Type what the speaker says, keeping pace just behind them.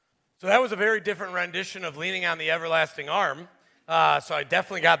So that was a very different rendition of Leaning on the Everlasting Arm. So I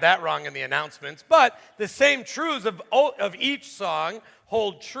definitely got that wrong in the announcements. But the same truths of each song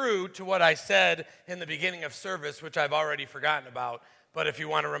hold true to what I said in the beginning of service, which I've already forgotten about. But if you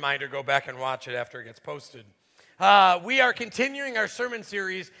want a reminder, go back and watch it after it gets posted. We are continuing our sermon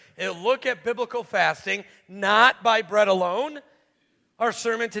series, a look at biblical fasting, not by bread alone. Our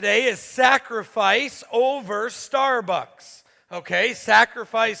sermon today is sacrifice over Starbucks. Okay,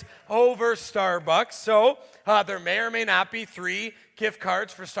 sacrifice over Starbucks. So there may or may not be 3 gift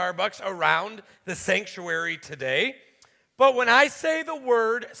cards for Starbucks around the sanctuary today. But when I say the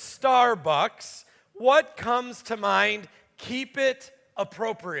word Starbucks, what comes to mind? Keep it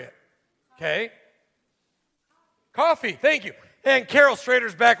appropriate. Okay? Coffee, thank you. And Carol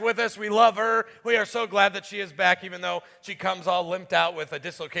Strader's back with us. We love her. We are so glad that she is back, even though she comes all limped out with a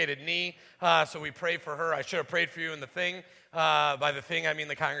dislocated knee. So we pray for her. I should have prayed for you in the thing. By the thing, I mean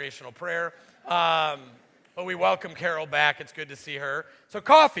the congregational prayer. But we welcome Carol back. It's good to see her. So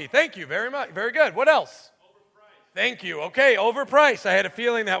coffee, thank you very much. Very good. What else? Overpriced. Thank you. Okay, overpriced. I had a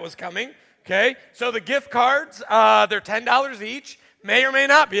feeling that was coming. Okay, so the gift cards, they're $10 each. May or may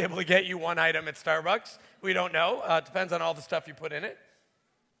not be able to get you one item at Starbucks. We don't know. It depends on all the stuff you put in it.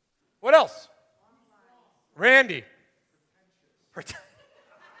 What else? Randy.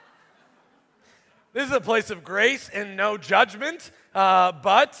 This is a place of grace and no judgment,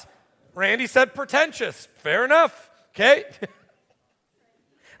 but Randy said pretentious. Fair enough. Okay.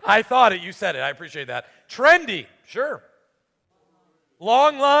 I thought it. You said it. I appreciate that. Trendy. Sure.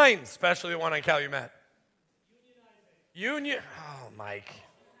 Long lines, especially the one on Calumet. Oh, Mike.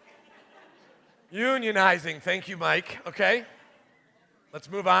 Unionizing. Thank you, Mike. Okay. Let's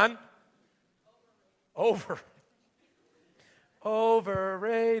move on.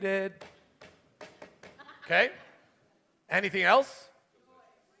 Overrated. Okay. Anything else?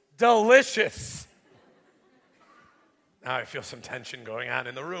 Delicious. Now I feel some tension going on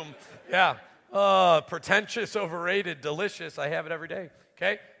in the room. Yeah. Pretentious, overrated, delicious. I have it every day.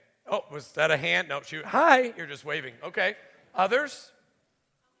 Okay. Oh, was that a hand? No, shoot. Hi. You're just waving. Okay. Others?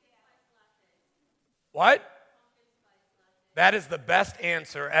 What? That is the best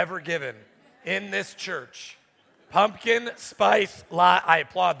answer ever given in this church. Pumpkin spice latte. I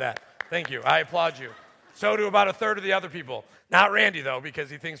applaud that. Thank you. I applaud you. So do about a third of the other people. Not Randy, though, because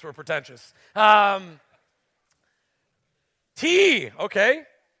he thinks we're pretentious. Tea. Okay.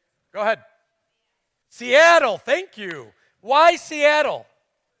 Go ahead. Seattle. Thank you. Why Seattle?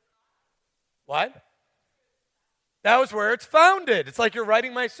 What? That was where it's founded. It's like you're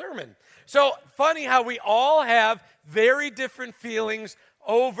writing my sermon. So funny how we all have very different feelings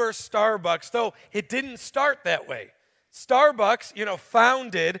over Starbucks, though it didn't start that way. Starbucks,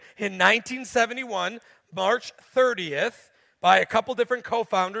 founded in 1971, March 30th, by a couple different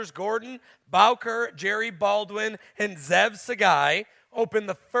co-founders, Gordon Bowker, Jerry Baldwin, and Zev Sagai, opened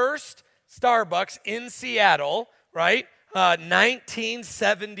the first Starbucks in Seattle, right?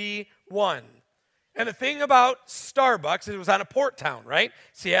 1971. And the thing about Starbucks, it was on a port town, right?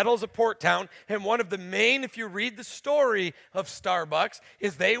 Seattle's a port town, and one of the main, if you read the story of Starbucks,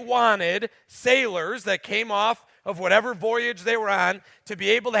 is they wanted sailors that came off of whatever voyage they were on to be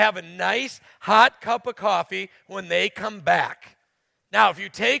able to have a nice hot cup of coffee when they come back. Now, if you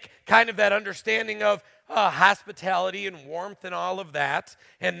take kind of that understanding of hospitality and warmth and all of that,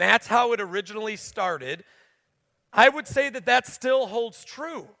 and that's how it originally started, I would say that still holds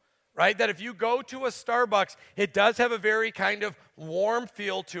true. Right? That if you go to a Starbucks, it does have a very kind of warm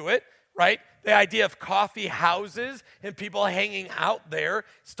feel to it, right? The idea of coffee houses and people hanging out there,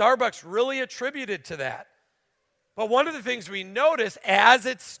 Starbucks really attributed to that. But one of the things we notice as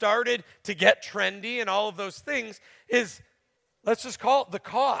it started to get trendy and all of those things is, let's just call it the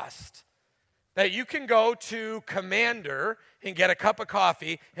cost. That you can go to Commander and get a cup of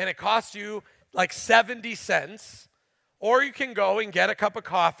coffee and it costs you like 70 cents. Or you can go and get a cup of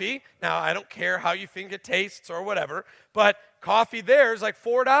coffee. Now, I don't care how you think it tastes or whatever, but coffee there is like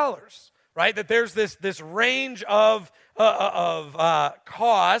 $4, right? That there's this range of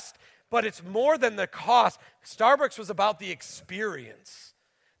cost, but it's more than the cost. Starbucks was about the experience.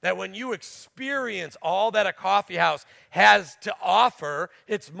 That when you experience all that a coffee house has to offer,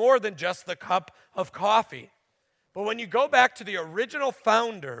 it's more than just the cup of coffee. But when you go back to the original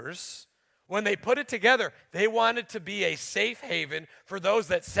founders, when they put it together, they wanted to be a safe haven for those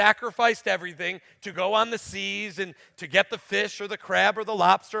that sacrificed everything to go on the seas and to get the fish or the crab or the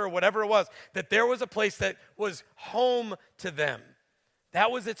lobster or whatever it was, that there was a place that was home to them. That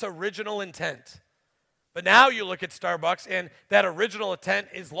was its original intent. But now you look at Starbucks, and that original intent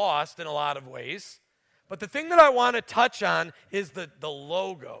is lost in a lot of ways. But the thing that I want to touch on is the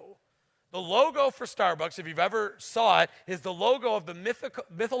logo. The logo for Starbucks, if you've ever saw it, is the logo of the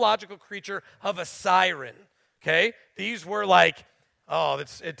mythological creature of a siren, okay? These were like,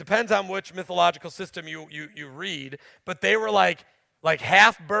 it depends on which mythological system you read, but they were like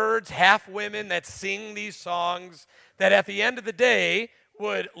half birds, half women that sing these songs that at the end of the day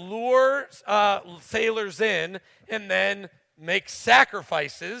would lure sailors in and then make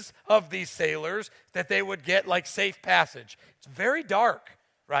sacrifices of these sailors that they would get like safe passage. It's very dark,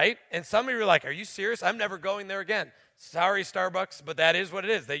 right? And some of you are like, are you serious? I'm never going there again. Sorry, Starbucks, but that is what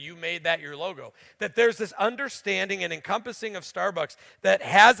it is, that you made that your logo. That there's this understanding and encompassing of Starbucks that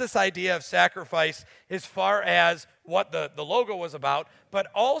has this idea of sacrifice as far as what the logo was about, but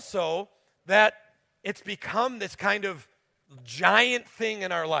also that it's become this kind of giant thing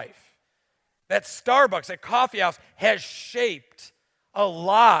in our life. That Starbucks, that coffee house, has shaped a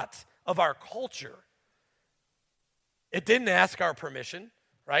lot of our culture. It didn't ask our permission,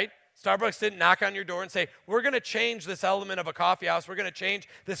 right? Starbucks didn't knock on your door and say, we're going to change this element of a coffee house. We're going to change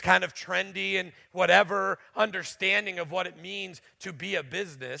this kind of trendy and whatever understanding of what it means to be a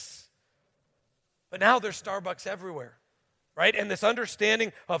business. But now there's Starbucks everywhere, right? And this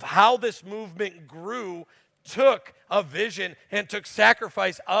understanding of how this movement grew took a vision and took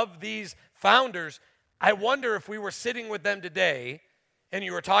sacrifice of these founders. I wonder if we were sitting with them today and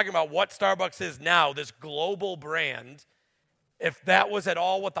you were talking about what Starbucks is now, this global brand, if that was at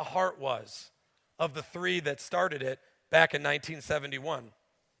all what the heart was of the three that started it back in 1971.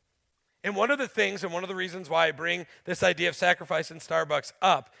 And one of the things and one of the reasons why I bring this idea of sacrifice in Starbucks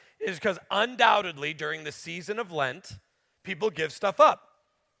up is because undoubtedly during the season of Lent, people give stuff up,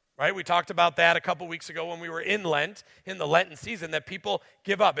 right? We talked about that a couple weeks ago when we were in Lent, in the Lenten season, that people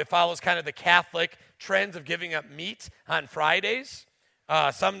give up. It follows kind of the Catholic trends of giving up meat on Fridays.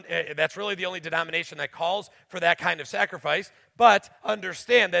 That's really the only denomination that calls for that kind of sacrifice, but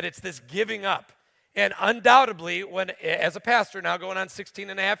understand that it's this giving up. And undoubtedly, when as a pastor now going on 16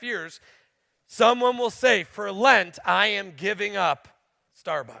 and a half years, someone will say, for Lent, I am giving up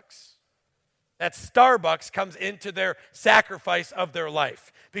Starbucks. That Starbucks comes into their sacrifice of their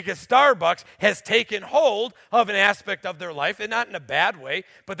life because Starbucks has taken hold of an aspect of their life, and not in a bad way,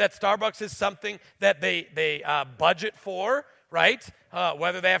 but that Starbucks is something that they budget for, right?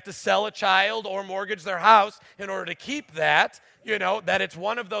 Whether they have to sell a child or mortgage their house in order to keep that, that it's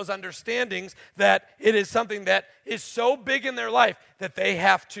one of those understandings that it is something that is so big in their life that they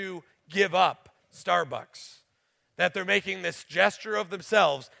have to give up Starbucks. That they're making this gesture of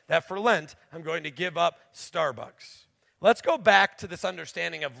themselves that for Lent, I'm going to give up Starbucks. Let's go back to this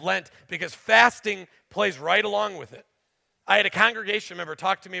understanding of Lent because fasting plays right along with it. I had a congregation member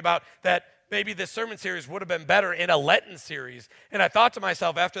talk to me about that maybe this sermon series would have been better in a Lenten series. And I thought to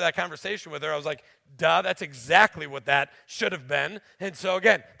myself after that conversation with her, I was like, duh, that's exactly what that should have been. And so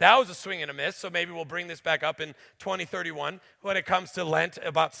again, that was a swing and a miss. So maybe we'll bring this back up in 2031 when it comes to Lent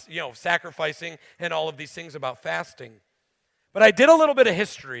about, sacrificing and all of these things about fasting. But I did a little bit of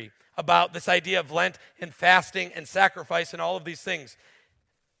history about this idea of Lent and fasting and sacrifice and all of these things.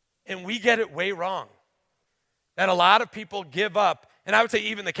 And we get it way wrong. That a lot of people give up, and I would say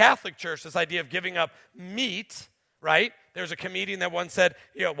even the Catholic Church, this idea of giving up meat, right? There's a comedian that once said,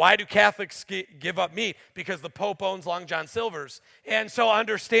 why do Catholics give up meat? Because the Pope owns Long John Silver's. And so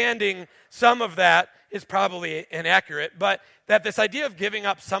understanding some of that is probably inaccurate, but that this idea of giving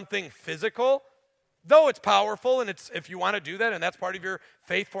up something physical, though it's powerful, and it's if you want to do that and that's part of your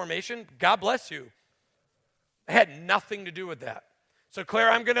faith formation, God bless you. It had nothing to do with that. So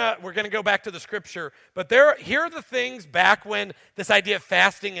Claire, we're gonna go back to the scripture, but here are the things back when this idea of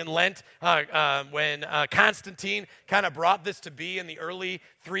fasting and Lent, when Constantine kind of brought this to be in the early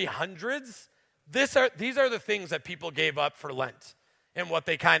 300s. These are the things that people gave up for Lent, and what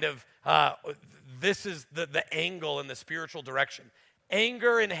they kind of this is the angle in the spiritual direction: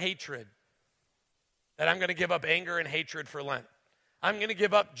 anger and hatred. That I'm going to give up anger and hatred for Lent. I'm going to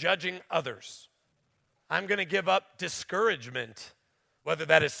give up judging others. I'm going to give up discouragement. Whether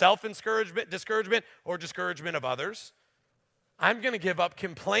that is discouragement, or discouragement of others. I'm going to give up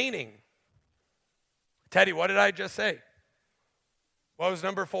complaining. Teddy, what did I just say? What was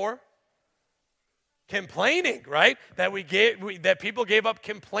number 4? Complaining, right? That people gave up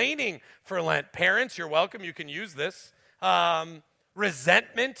complaining for Lent. Parents, you're welcome. You can use this.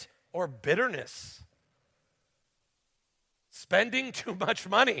 Resentment or bitterness. Spending too much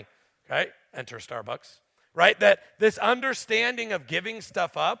money. Okay, enter Starbucks. Right, that this understanding of giving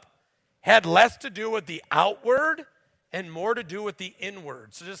stuff up had less to do with the outward and more to do with the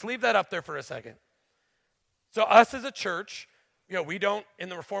inward. So just leave that up there for a second. So us as a church, we don't, in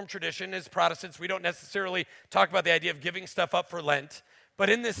the Reformed tradition as Protestants, we don't necessarily talk about the idea of giving stuff up for Lent. But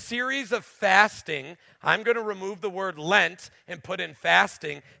in this series of fasting, I'm going to remove the word Lent and put in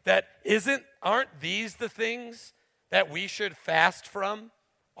fasting. Aren't these the things that we should fast from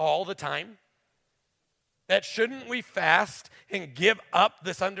all the time? That shouldn't we fast and give up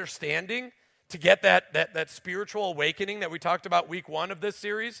this understanding to get that spiritual awakening that we talked about week 1 of this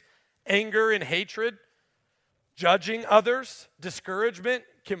series? Anger and hatred, judging others, discouragement,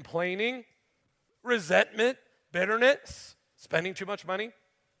 complaining, resentment, bitterness, spending too much money.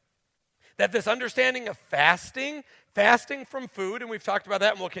 That this understanding of fasting from food, and we've talked about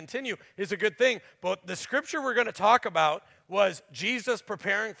that and we'll continue, is a good thing. But the scripture we're going to talk about was Jesus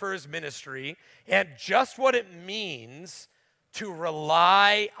preparing for his ministry and just what it means to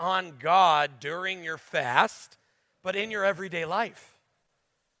rely on God during your fast, but in your everyday life.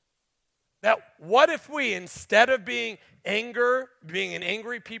 That what if we, instead of being an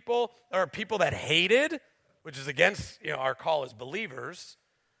angry people, or people that hated, which is against our call as believers,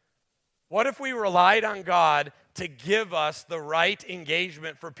 what if we relied on God to give us the right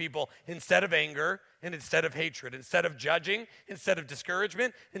engagement for people instead of anger and instead of hatred, instead of judging, instead of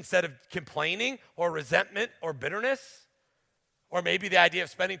discouragement, instead of complaining or resentment or bitterness? Or maybe the idea of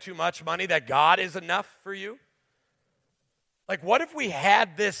spending too much money, that God is enough for you? Like, what if we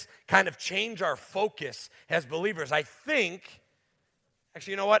had this kind of change our focus as believers? I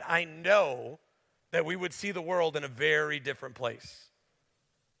know that we would see the world in a very different place.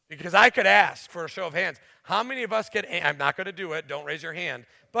 Because I could ask for a show of hands, how many of us I'm not going to do it, don't raise your hand,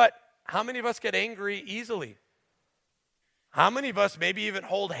 but how many of us get angry easily? How many of us maybe even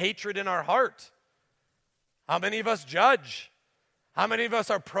hold hatred in our heart? How many of us judge? How many of us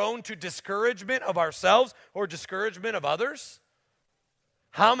are prone to discouragement of ourselves or discouragement of others?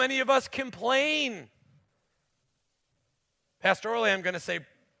 How many of us complain? Pastorally, I'm going to say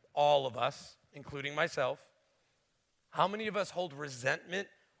all of us, including myself. How many of us hold resentment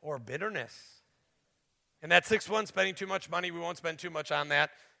or bitterness? And that 6-1, spending too much money, we won't spend too much on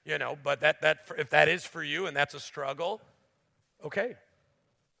that, but if that is for you and that's a struggle, okay.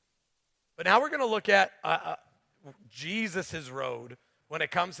 But now we're going to look at Jesus' road when it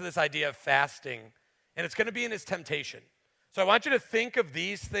comes to this idea of fasting, and it's going to be in his temptation. So I want you to think of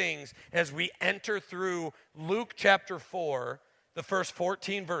these things as we enter through Luke chapter 4, the first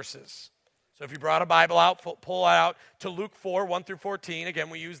 14 verses. So if you brought a Bible out, pull it out to Luke 4, 1 through 14. Again,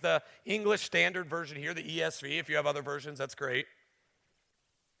 we use the English Standard Version here, the ESV. If you have other versions, that's great.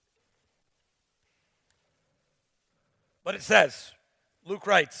 But it says, Luke's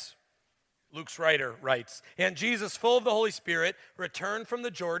writer writes, "And Jesus, full of the Holy Spirit, returned from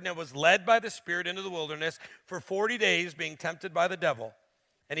the Jordan and was led by the Spirit into the wilderness for 40 days, being tempted by the devil.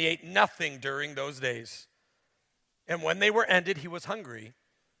 And he ate nothing during those days. And when they were ended, he was hungry.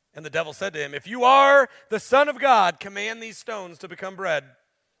 And the devil said to him, 'If you are the Son of God, command these stones to become bread.'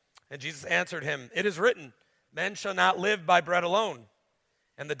 And Jesus answered him, 'It is written, men shall not live by bread alone.'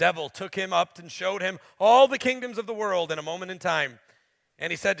 And the devil took him up and showed him all the kingdoms of the world in a moment in time.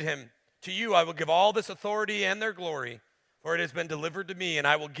 And he said to him, 'To you I will give all this authority and their glory, for it has been delivered to me, and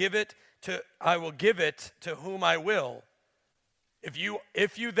I will give it to whom I will. If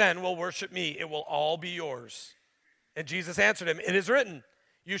you then will worship me, it will all be yours.' And Jesus answered him, 'It is written,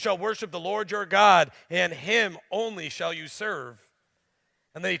 you shall worship the Lord your God, and him only shall you serve.'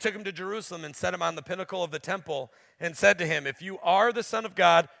 And then he took him to Jerusalem and set him on the pinnacle of the temple and said to him, 'If you are the Son of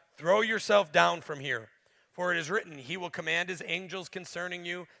God, throw yourself down from here. For it is written, he will command his angels concerning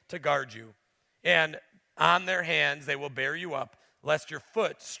you to guard you. And on their hands they will bear you up, lest your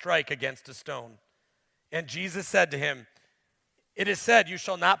foot strike against a stone.' And Jesus said to him, 'It is said, you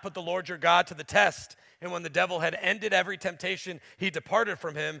shall not put the Lord your God to the test.' And when the devil had ended every temptation, he departed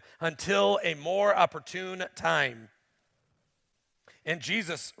from him until a more opportune time. And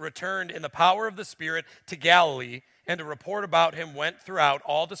Jesus returned in the power of the Spirit to Galilee, and a report about him went throughout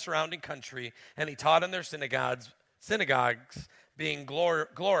all the surrounding country, and he taught in their synagogues, being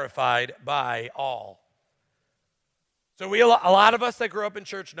glorified by all." So a lot of us that grew up in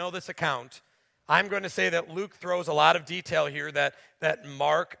church know this account. I'm going to say that Luke throws a lot of detail here that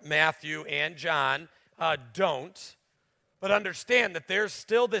Mark, Matthew, and John don't. But understand that there's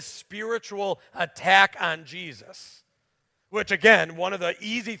still this spiritual attack on Jesus. Which, again, one of the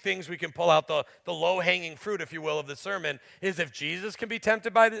easy things we can pull out, the low-hanging fruit, if you will, of the sermon, is if Jesus can be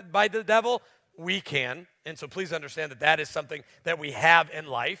tempted by the devil, we can. And so please understand that is something that we have in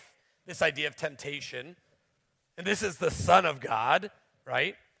life, this idea of temptation. And this is the Son of God,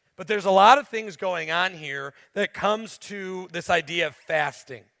 right? But there's a lot of things going on here that comes to this idea of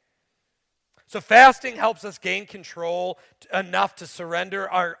fasting. So fasting helps us gain control enough to surrender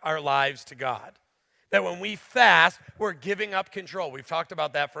our lives to God. That when we fast, we're giving up control. We've talked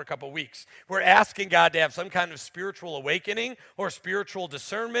about that for a couple weeks. We're asking God to have some kind of spiritual awakening or spiritual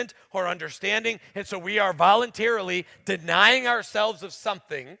discernment or understanding. And so we are voluntarily denying ourselves of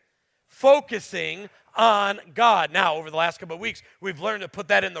something, focusing on God. Now, over the last couple of weeks, we've learned to put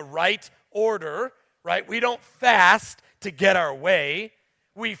that in the right order, right? We don't fast to get our way.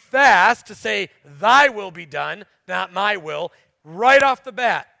 We fast to say, thy will be done, not my will, right off the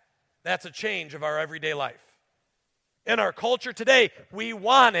bat. That's a change of our everyday life. In our culture today, we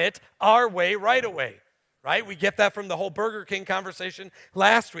want it our way right away, right? We get that from the whole Burger King conversation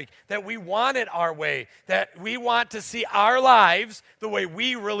last week, that we want it our way, that we want to see our lives the way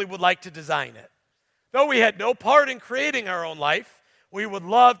we really would like to design it. Though we had no part in creating our own life, we would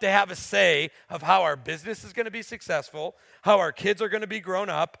love to have a say of how our business is going to be successful, how our kids are going to be grown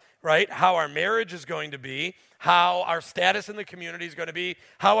up, right? How our marriage is going to be, how our status in the community is going to be,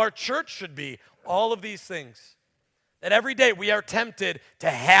 how our church should be, all of these things. That every day we are tempted to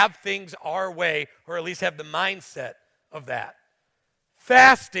have things our way, or at least have the mindset of that.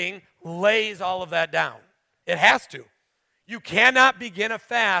 Fasting lays all of that down. It has to. You cannot begin a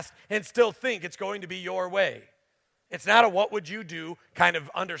fast and still think it's going to be your way. It's not a what would you do kind of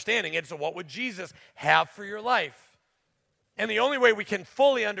understanding. It's a what would Jesus have for your life. And the only way we can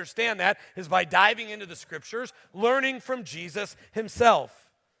fully understand that is by diving into the scriptures, learning from Jesus himself.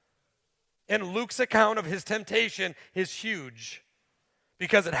 And Luke's account of his temptation is huge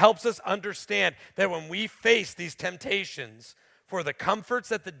because it helps us understand that when we face these temptations for the comforts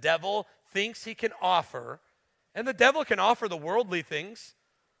that the devil thinks he can offer, and the devil can offer the worldly things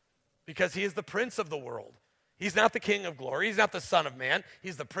because he is the prince of the world. He's not the king of glory. He's not the son of man.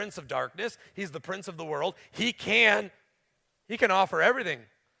 He's the prince of darkness. He's the prince of the world. He can offer everything.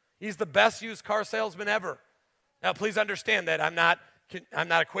 He's the best used car salesman ever. Now, please understand that I'm not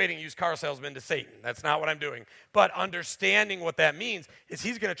equating used car salesman to Satan. That's not what I'm doing. But understanding what that means is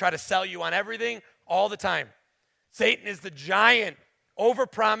he's going to try to sell you on everything all the time. Satan is the giant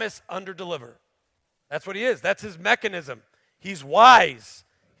overpromise, underdeliver. That's what he is. That's his mechanism. He's wise.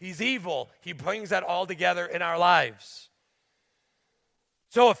 He's evil. He brings that all together in our lives.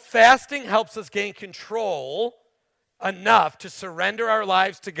 So if fasting helps us gain control enough to surrender our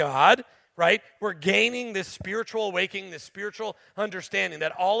lives to God, right? We're gaining this spiritual awakening, this spiritual understanding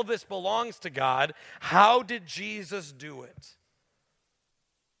that all of this belongs to God. How did Jesus do it?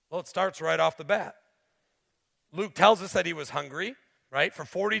 Well, it starts right off the bat. Luke tells us that he was hungry, right? For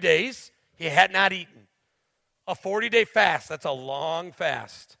 40 days, he had not eaten. A 40-day fast, that's a long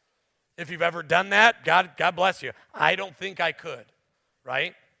fast. If you've ever done that, God bless you. I don't think I could,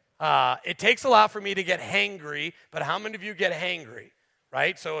 right? It takes a lot for me to get hangry, but how many of you get hangry,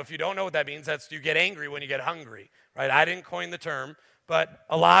 right? So if you don't know what that means, that's you get angry when you get hungry, right? I didn't coin the term, but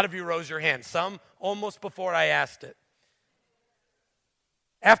a lot of you rose your hand, some almost before I asked it.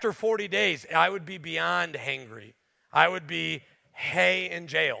 After 40 days, I would be beyond hangry. I would be in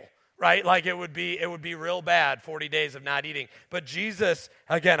jail. Right? Like it would be real bad, 40 days of not eating. But Jesus,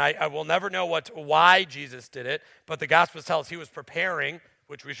 again, I will never know why Jesus did it, but the Gospels tell us he was preparing,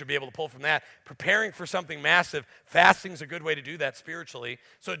 which we should be able to pull from that, preparing for something massive. Fasting is a good way to do that spiritually.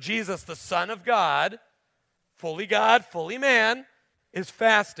 So Jesus, the Son of God, fully man, is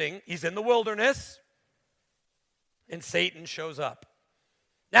fasting. He's in the wilderness, and Satan shows up.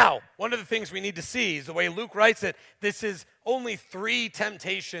 Now, one of the things we need to see is the way Luke writes it, this is only 3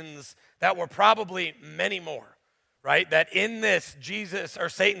 temptations that were probably many more, right? That in this, Jesus or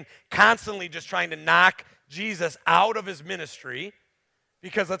Satan constantly just trying to knock Jesus out of his ministry,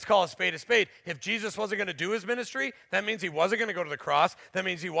 because let's call a spade a spade. If Jesus wasn't going to do his ministry, that means he wasn't going to go to the cross. That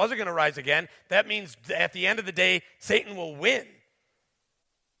means he wasn't going to rise again. That means at the end of the day, Satan will win.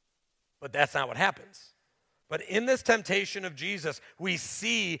 But that's not what happens. But in this temptation of Jesus, we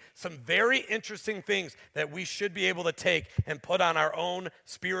see some very interesting things that we should be able to take and put on our own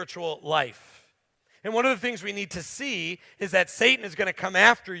spiritual life. And one of the things we need to see is that Satan is going to come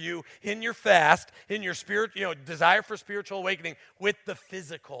after you in your fast, in your desire for spiritual awakening with the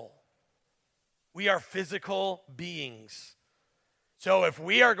physical. We are physical beings. So if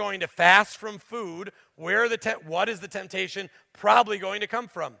we are going to fast from food, what is the temptation probably going to come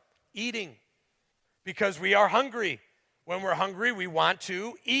from? Eating. Because we are hungry. When we're hungry, we want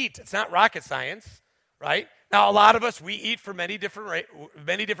to eat. It's not rocket science, right? Now, a lot of us, we eat for many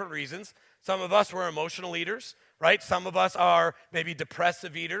different reasons. Some of us, we're emotional eaters, right? Some of us are maybe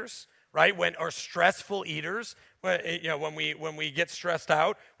depressive eaters, right? Or stressful eaters. When we get stressed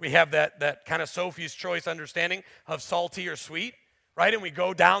out, we have that kind of Sophie's Choice understanding of salty or sweet, right? And we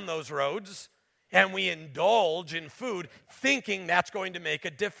go down those roads, and we indulge in food thinking that's going to make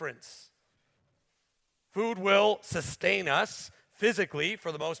a difference. Food will sustain us physically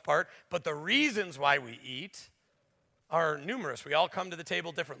for the most part, but the reasons why we eat are numerous. We all come to the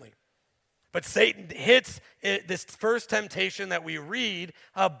table differently. But Satan hits this first temptation that we read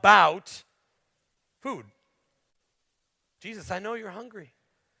about food. Jesus, I know you're hungry.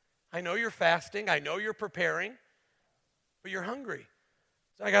 I know you're fasting. I know you're preparing, but you're hungry.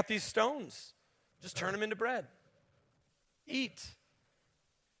 So I got these stones. Just turn them into bread. Eat.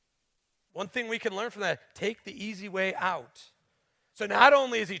 One thing we can learn from that, take the easy way out. So not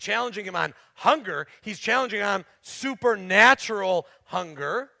only is he challenging him on hunger, he's challenging him on supernatural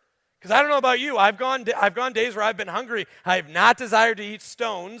hunger. Because I don't know about you, I've gone days where I've been hungry. I have not desired to eat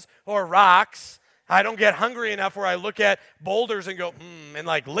stones or rocks. I don't get hungry enough where I look at boulders and go, and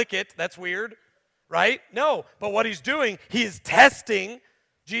like lick it. That's weird, right? No, but what he's doing, he is testing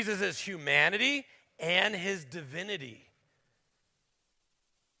Jesus' humanity and his divinity.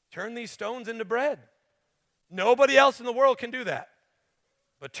 Turn these stones into bread. Nobody else in the world can do that.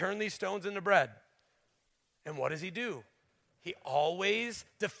 But turn these stones into bread. And what does he do? He always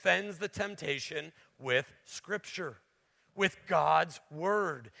defends the temptation with Scripture, with God's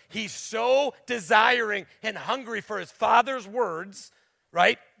Word. He's so desiring and hungry for his Father's words,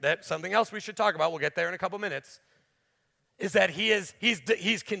 right? That's something else we should talk about. We'll get there in a couple minutes. Is that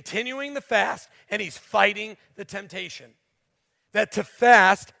he's continuing the fast and he's fighting the temptation. That to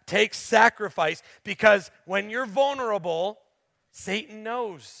fast takes sacrifice because when you're vulnerable, Satan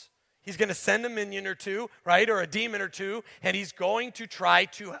knows. He's going to send a minion or two, right, or a demon or two, and he's going to try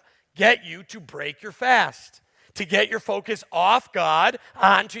to get you to break your fast, to get your focus off God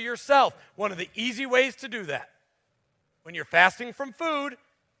onto yourself. One of the easy ways to do that, when you're fasting from food,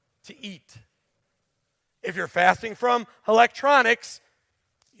 to eat. If you're fasting from electronics,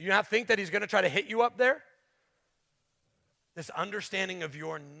 you not think that he's going to try to hit you up there? This understanding of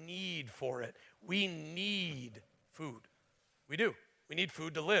your need for it. We need food. We do. We need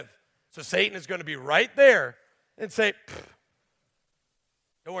food to live. So Satan is going to be right there and say,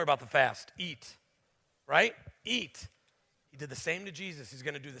 don't worry about the fast. Eat. Right? Eat. He did the same to Jesus. He's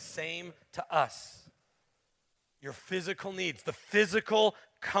going to do the same to us. Your physical needs, the physical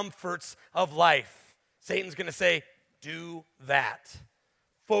comforts of life. Satan's going to say, do that.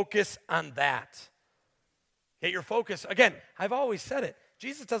 Focus on that. Get your focus. Again, I've always said it.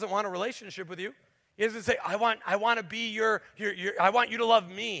 Jesus doesn't want a relationship with you. He doesn't say, I want to be I want you to love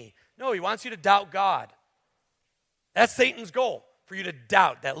me. No, he wants you to doubt God. That's Satan's goal, for you to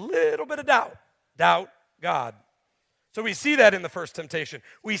doubt, that little bit of doubt. Doubt God. So we see that in the first temptation.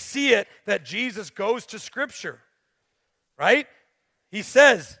 We see it that Jesus goes to Scripture, right? He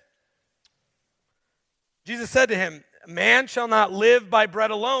says, Jesus said to him, man shall not live by bread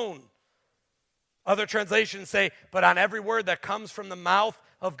alone. Other translations say, but on every word that comes from the mouth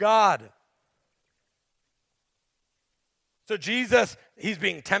of God. So Jesus, he's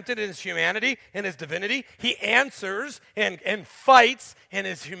being tempted in his humanity and his divinity. He answers and fights in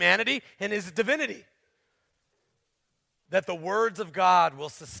his humanity and his divinity. That the words of God will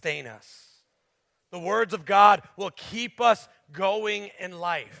sustain us. The words of God will keep us going in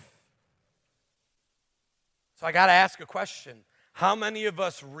life. So I got to ask a question. How many of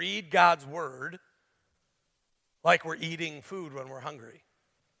us read God's word like we're eating food when we're hungry?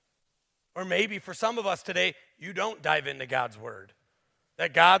 Or maybe for some of us today, you don't dive into God's word.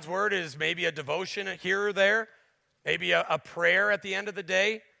 That God's word is maybe a devotion here or there, maybe a prayer at the end of the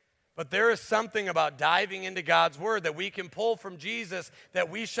day. But there is something about diving into God's word that we can pull from Jesus, that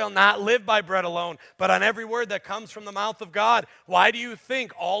we shall not live by bread alone, but on every word that comes from the mouth of God. Why do you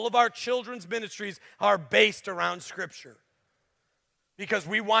think all of our children's ministries are based around Scripture? Because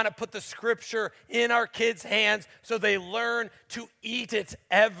we want to put the Scripture in our kids' hands so they learn to eat it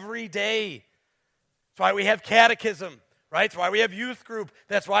every day. That's why we have catechism, right? That's why we have youth group.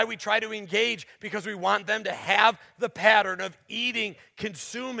 That's why we try to engage, because we want them to have the pattern of eating,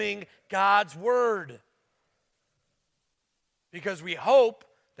 consuming God's word. Because we hope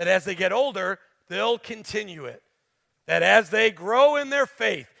that as they get older, they'll continue it. That as they grow in their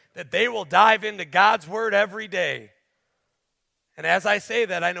faith, that they will dive into God's word every day. And as I say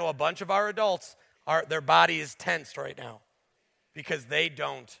that, I know a bunch of our adults, their body is tensed right now because they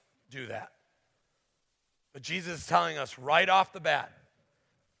don't do that. But Jesus is telling us right off the bat,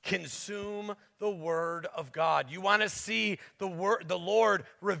 consume the word of God. You want to see the Lord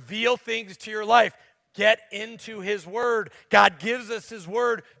reveal things to your life, get into his word. God gives us his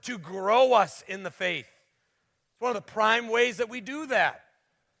word to grow us in the faith. It's one of the prime ways that we do that.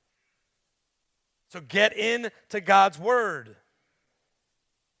 So get into God's word.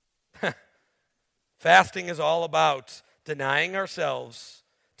 Fasting is all about denying ourselves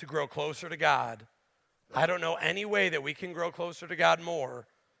to grow closer to God. I don't know any way that we can grow closer to God more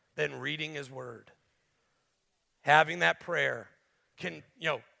than reading his word. Having that prayer,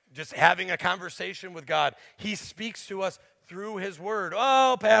 just having a conversation with God. He speaks to us through his word.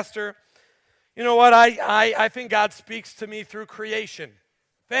 Oh, Pastor, you know what? I think God speaks to me through creation.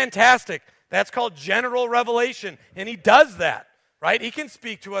 Fantastic. That's called general revelation, and he does that, right? He can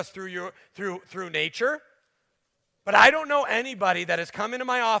speak to us through nature. But I don't know anybody that has come into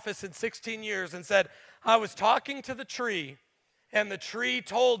my office in 16 years and said, I was talking to the tree, and the tree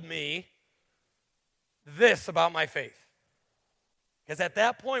told me this about my faith. Because at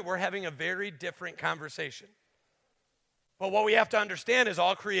that point, we're having a very different conversation. But what we have to understand is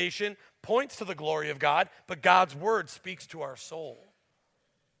all creation points to the glory of God, but God's word speaks to our soul.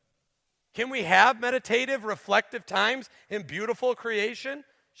 Can we have meditative, reflective times in beautiful creation?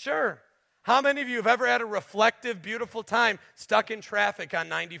 Sure. How many of you have ever had a reflective, beautiful time stuck in traffic on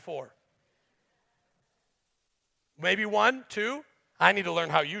 94? Maybe one, two. I need to learn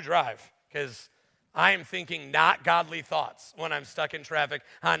how you drive because I am thinking not godly thoughts when I'm stuck in traffic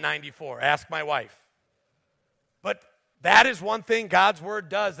on 94. Ask my wife. But that is one thing God's word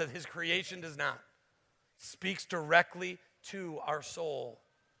does that his creation does not. It speaks directly to our soul.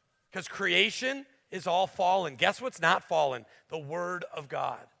 Because creation is all fallen. Guess what's not fallen? The word of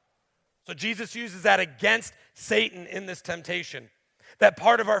God. So Jesus uses that against Satan in this temptation. That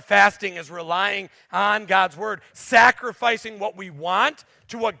part of our fasting is relying on God's word, sacrificing what we want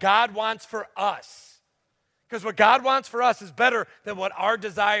to what God wants for us. Because what God wants for us is better than what our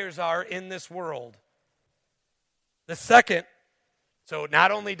desires are in this world. The second, so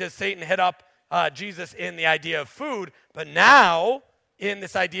not only does Satan hit up Jesus in the idea of food, but now in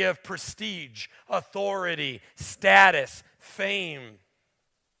this idea of prestige, authority, status, fame.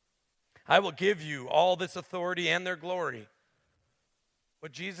 I will give you all this authority and their glory.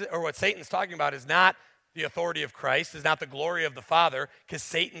 What Satan's talking about is not the authority of Christ, is not the glory of the Father, because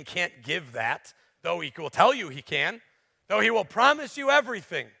Satan can't give that, though he will tell you he can, though he will promise you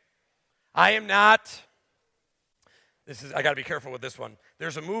everything. I got to be careful with this one.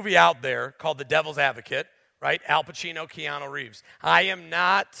 There's a movie out there called The Devil's Advocate, right? Al Pacino, Keanu Reeves. I am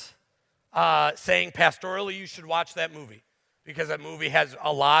not saying pastorally you should watch that movie because that movie has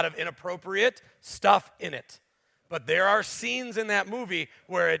a lot of inappropriate stuff in it. But there are scenes in that movie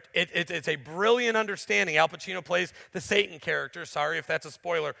where it's a brilliant understanding. Al Pacino plays the Satan character. Sorry if that's a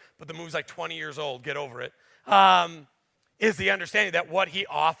spoiler, but the movie's like 20 years old. Get over it. Is the understanding that what he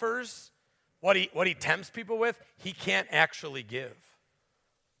offers, what he tempts people with, he can't actually give.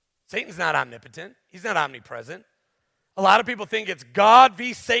 Satan's not omnipotent. He's not omnipresent. A lot of people think it's God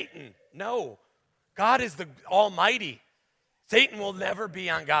v. Satan. No. God is the Almighty. Satan will never be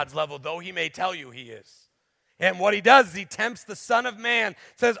on God's level, though he may tell you he is. And what he does is he tempts the Son of Man,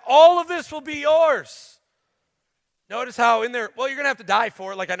 says, all of this will be yours. Notice how in there, well, you're going to have to die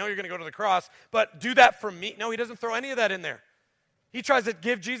for it. Like, I know you're going to go to the cross, but do that for me. No, he doesn't throw any of that in there. He tries to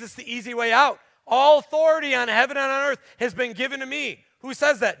give Jesus the easy way out. All authority on heaven and on earth has been given to me. Who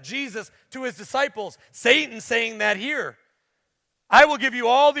says that? Jesus to his disciples. Satan saying that here. I will give you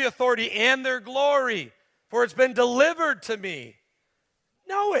all the authority and their glory, for it's been delivered to me.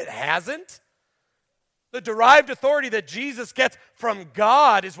 No, it hasn't. The derived authority that Jesus gets from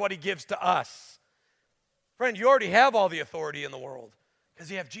God is what he gives to us. Friend, you already have all the authority in the world because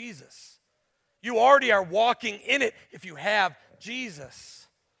you have Jesus. You already are walking in it if you have Jesus.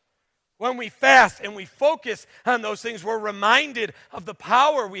 When we fast and we focus on those things, we're reminded of the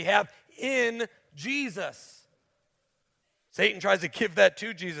power we have in Jesus. Satan tries to give that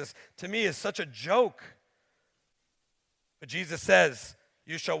to Jesus. To me, is such a joke. But Jesus says,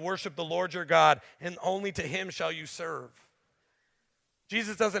 you shall worship the Lord your God, and only to him shall you serve.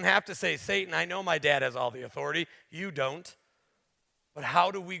 Jesus doesn't have to say, Satan, I know my dad has all the authority. You don't. But how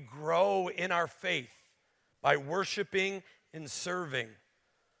do we grow in our faith? By worshiping and serving.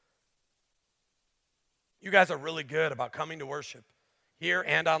 You guys are really good about coming to worship here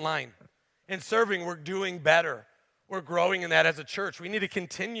and online. In serving, we're doing better. We're growing in that as a church. We need to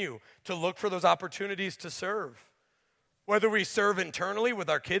continue to look for those opportunities to serve. Whether we serve internally with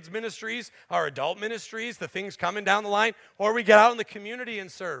our kids' ministries, our adult ministries, the things coming down the line, or we get out in the community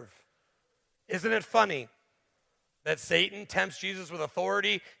and serve. Isn't it funny that Satan tempts Jesus with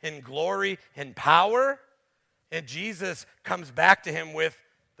authority and glory and power, and Jesus comes back to him with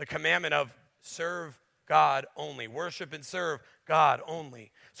the commandment of serve God only. Worship and serve God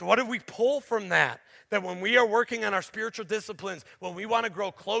only. So what do we pull from that? That when we are working on our spiritual disciplines, when we want to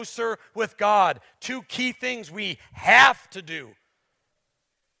grow closer with God, two key things we have to do.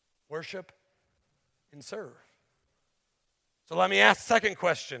 Worship and serve. So let me ask the second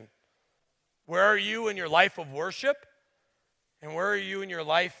question. Where are you in your life of worship? And where are you in your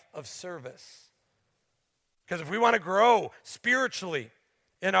life of service? Because if we want to grow spiritually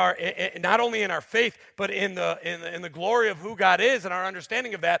in our, not only in our faith, but in the glory of who God is and our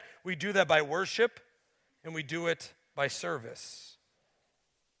understanding of that, we do that by worship and we do it by service.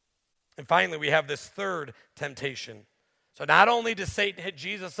 And finally, we have this third temptation. So not only does Satan hit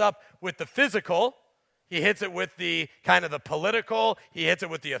Jesus up with the physical, he hits it with the kind of the political, he hits it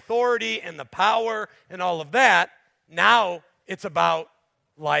with the authority and the power and all of that. Now it's about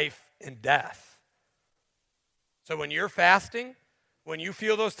life and death. So when you're fasting, when you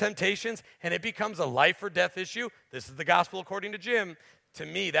feel those temptations and it becomes a life or death issue, this is the gospel according to Jim, to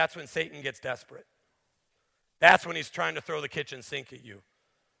me, that's when Satan gets desperate. That's when he's trying to throw the kitchen sink at you.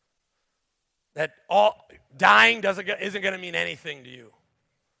 That dying isn't going to mean anything to you,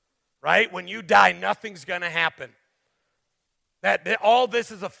 right? When you die, nothing's going to happen. That all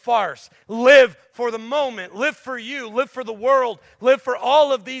this is a farce. Live for the moment. Live for you. Live for the world. Live for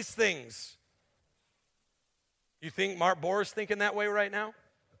all of these things. You think Mark Bohr is thinking that way right now?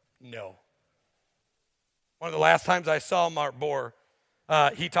 No. One of the last times I saw Mark Bohr,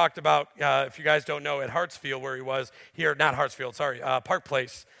 he talked about, if you guys don't know, at Hartsfield where he was, here, not Hartsfield, sorry, Park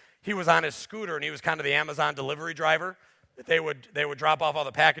Place, he was on his scooter and he was kind of the Amazon delivery driver. They would drop off all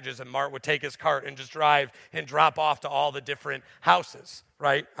the packages and Mark would take his cart and just drive and drop off to all the different houses,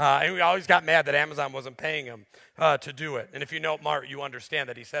 right? And we always got mad that Amazon wasn't paying him to do it. And if you know Mark, you understand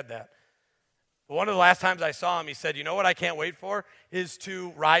that he said that. But one of the last times I saw him, he said, you know what I can't wait for is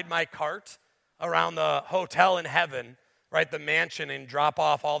to ride my cart around the hotel in heaven, right, the mansion, and drop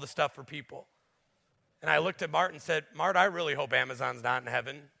off all the stuff for people. And I looked at Mart and said, Mart, I really hope Amazon's not in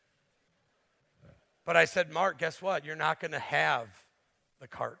heaven. But I said, Mark, guess what? You're not going to have the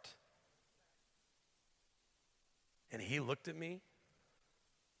cart. And he looked at me,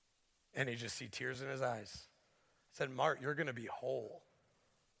 and he just see tears in his eyes. I said, Mark, you're going to be whole.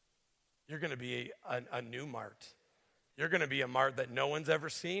 You're going to be a new Mart. You're going to be a Mart that no one's ever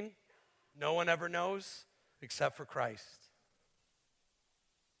seen, no one ever knows, except for Christ.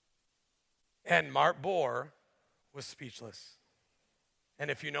 And Mart Bohr was speechless.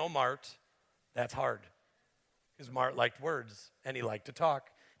 And if you know Mart, that's hard. Because Mart liked words, and he liked to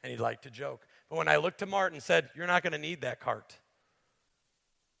talk, and he liked to joke. But when I looked at Mart and said, you're not going to need that cart,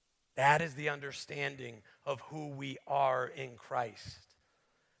 that is the understanding of who we are in Christ.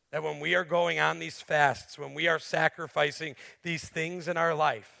 That when we are going on these fasts, when we are sacrificing these things in our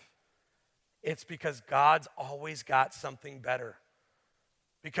life, it's because God's always got something better.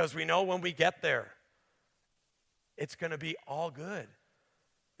 Because we know when we get there, it's going to be all good.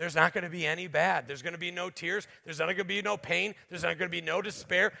 There's not going to be any bad. There's going to be no tears. There's not going to be no pain. There's not going to be no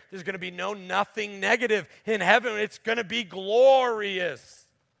despair. There's going to be nothing negative in heaven. It's going to be glorious.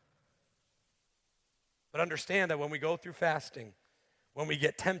 But understand that when we go through fasting, when we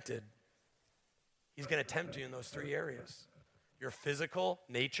get tempted, he's going to tempt you in those three areas. Your physical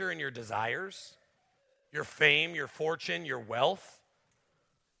nature and your desires, your fame, your fortune, your wealth,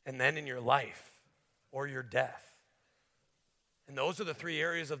 and then in your life or your death. And those are the three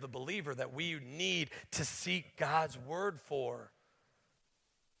areas of the believer that we need to seek God's word for.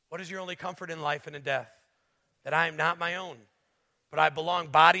 What is your only comfort in life and in death? That I am not my own, but I belong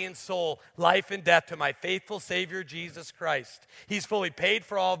body and soul, life and death to my faithful Savior, Jesus Christ. He's fully paid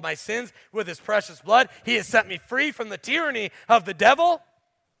for all of my sins with his precious blood. He has set me free from the tyranny of the devil,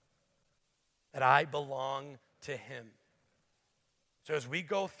 that I belong to him. So as we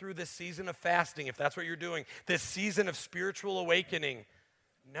go through this season of fasting, if that's what you're doing, this season of spiritual awakening,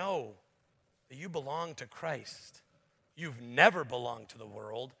 know that you belong to Christ. You've never belonged to the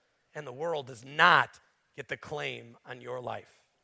world, and the world does not get the claim on your life.